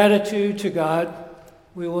in gratitude to God,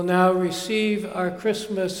 we will now receive our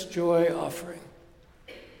Christmas joy offering.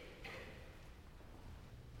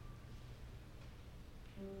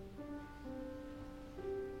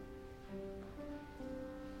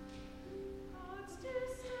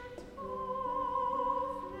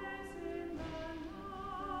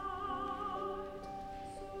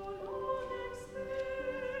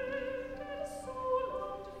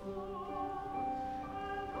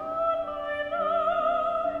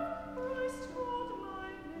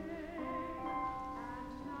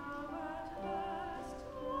 Now at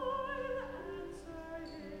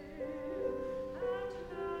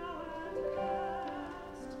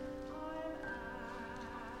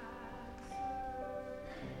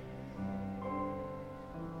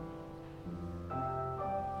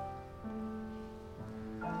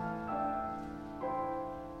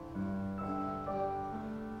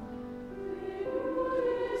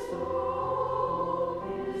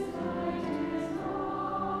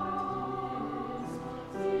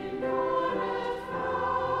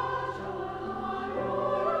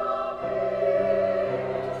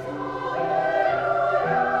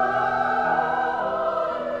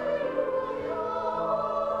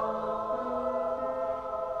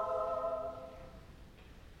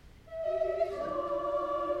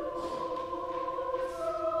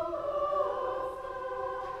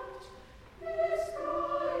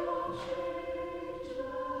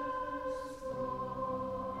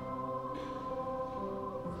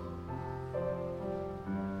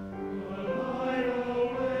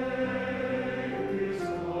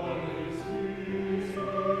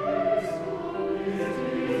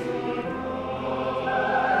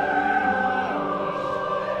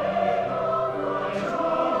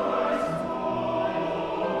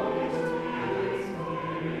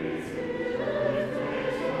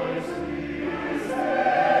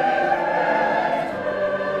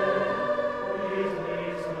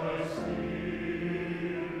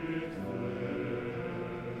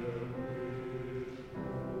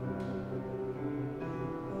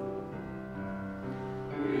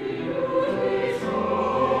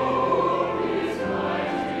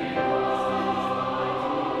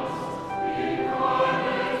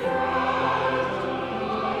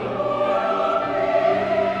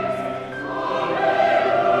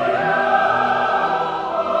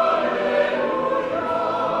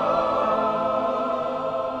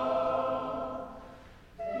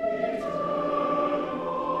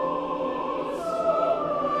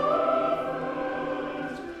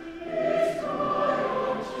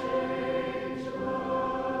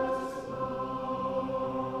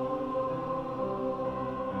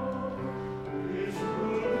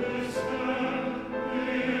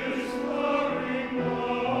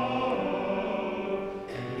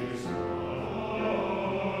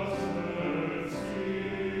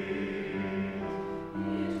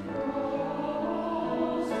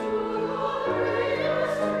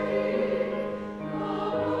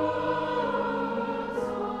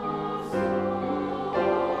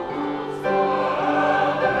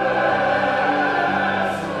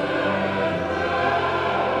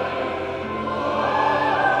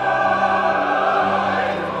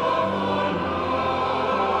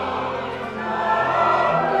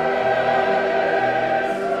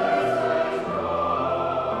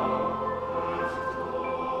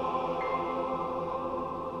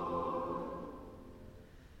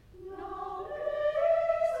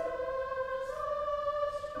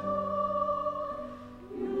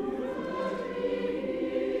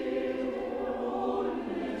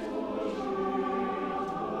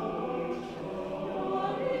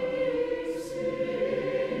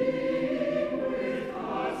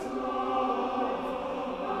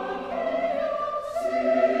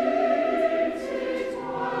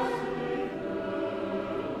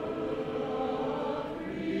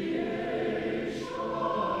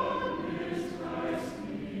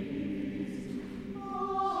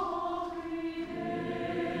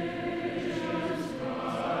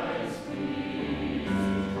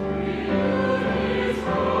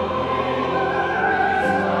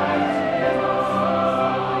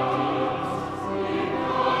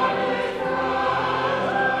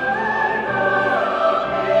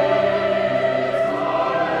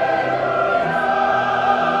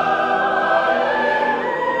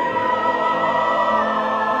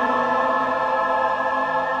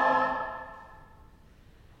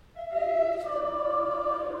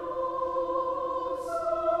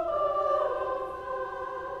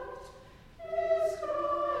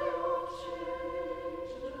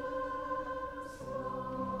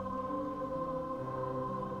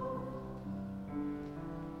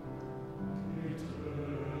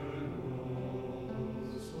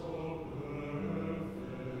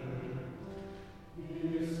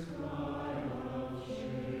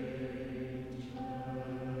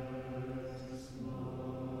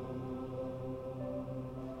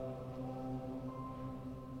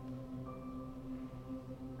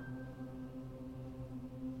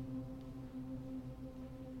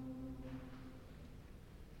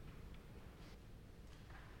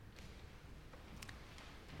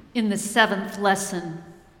In the 7th lesson,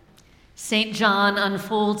 St. John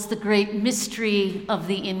unfolds the great mystery of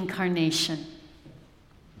the Incarnation.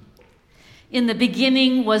 In the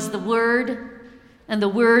beginning was the Word, and the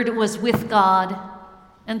Word was with God,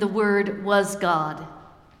 and the Word was God.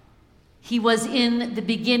 He was in the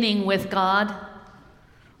beginning with God.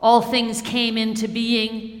 All things came into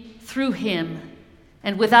being through him,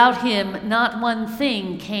 and without him not one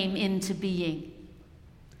thing came into being.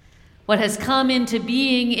 What has come into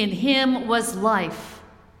being in him was life,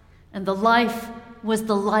 and the life was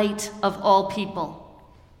the light of all people.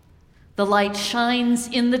 The light shines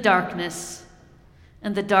in the darkness,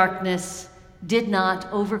 and the darkness did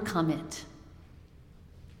not overcome it.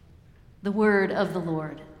 The word of the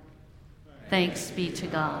Lord. Thanks be to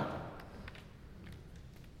God.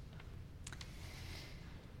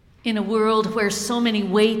 In a world where so many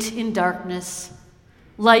wait in darkness,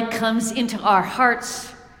 light comes into our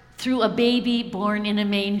hearts through a baby born in a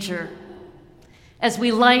manger. As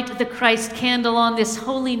we light the Christ candle on this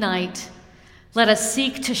holy night, let us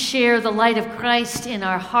seek to share the light of Christ in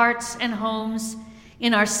our hearts and homes,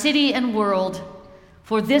 in our city and world,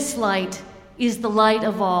 for this light is the light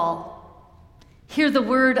of all. Hear the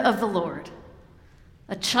word of the Lord.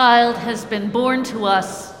 A child has been born to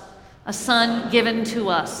us, a son given to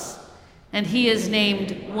us, and he is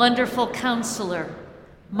named Wonderful Counselor,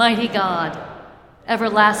 Mighty God,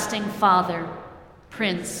 Everlasting Father,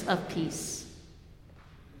 Prince of Peace.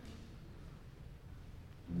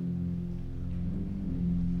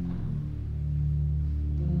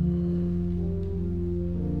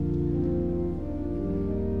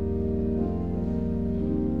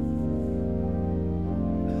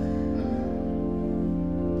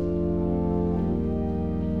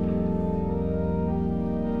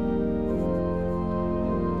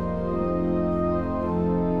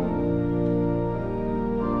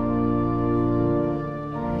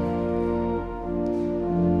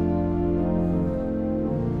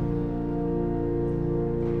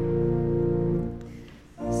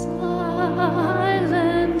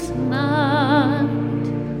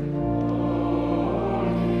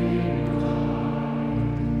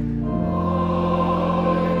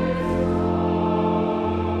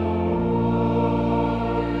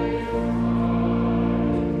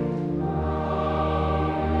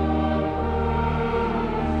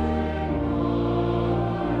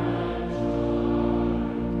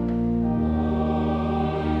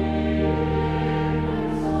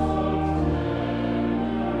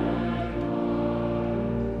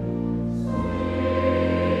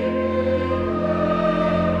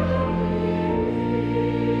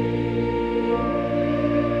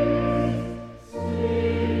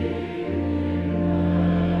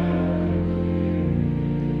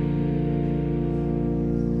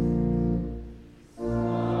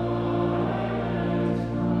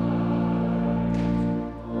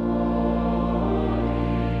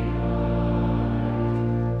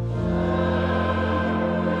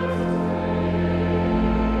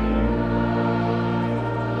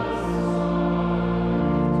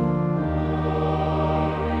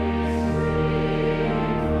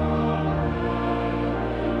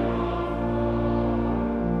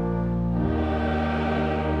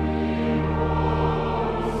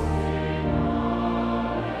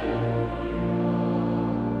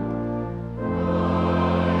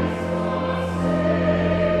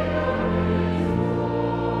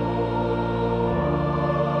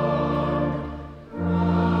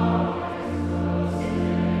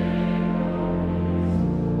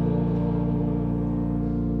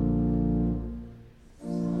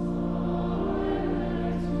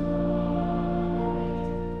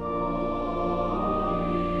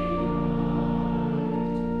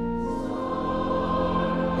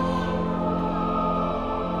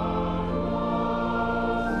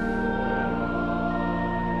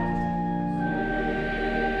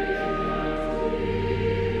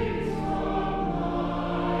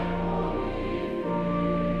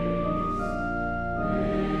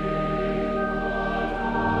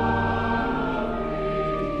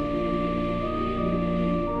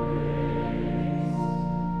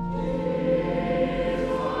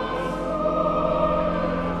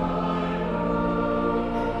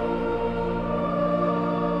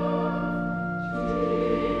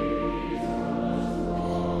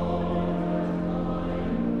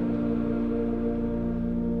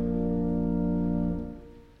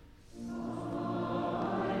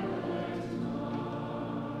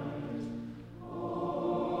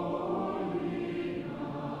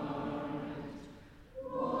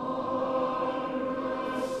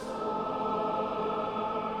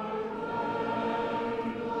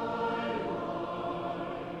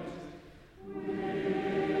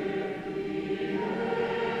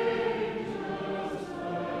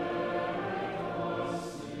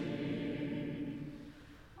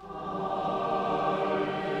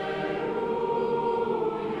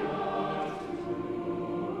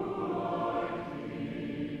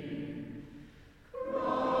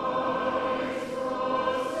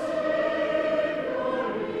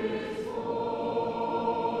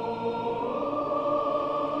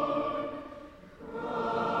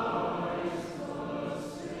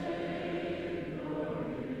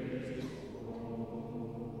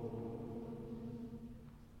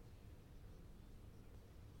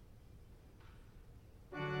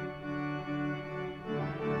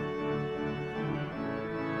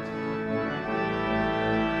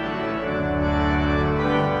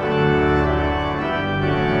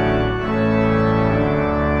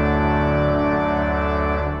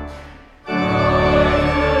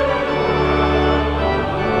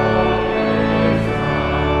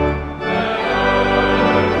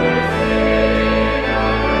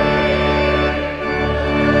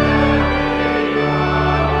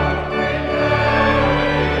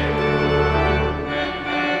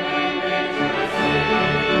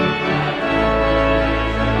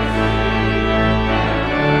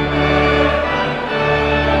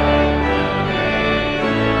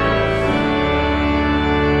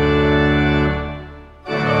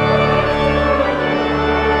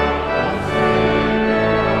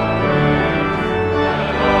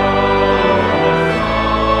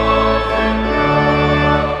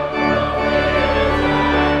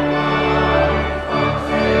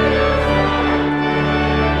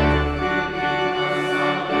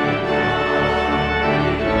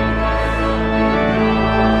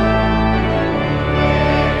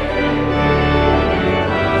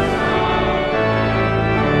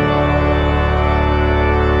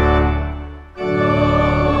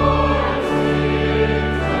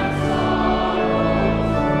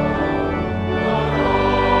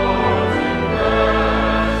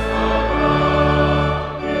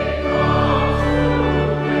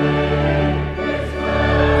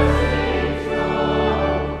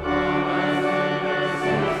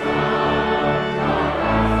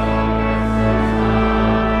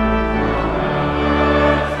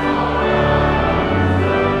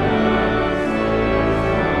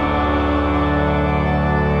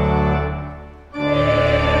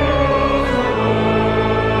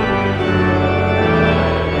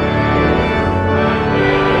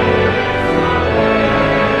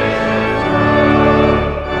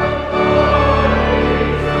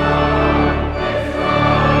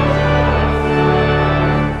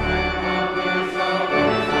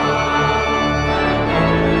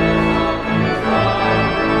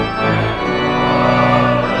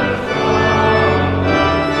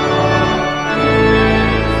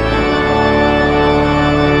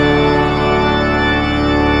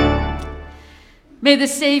 May the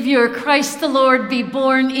Savior, Christ the Lord, be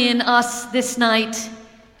born in us this night,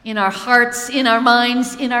 in our hearts, in our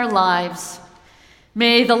minds, in our lives.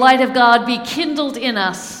 May the light of God be kindled in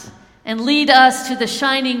us and lead us to the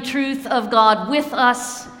shining truth of God with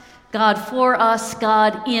us, God for us,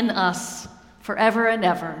 God in us, forever and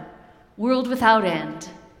ever, world without end.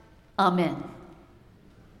 Amen.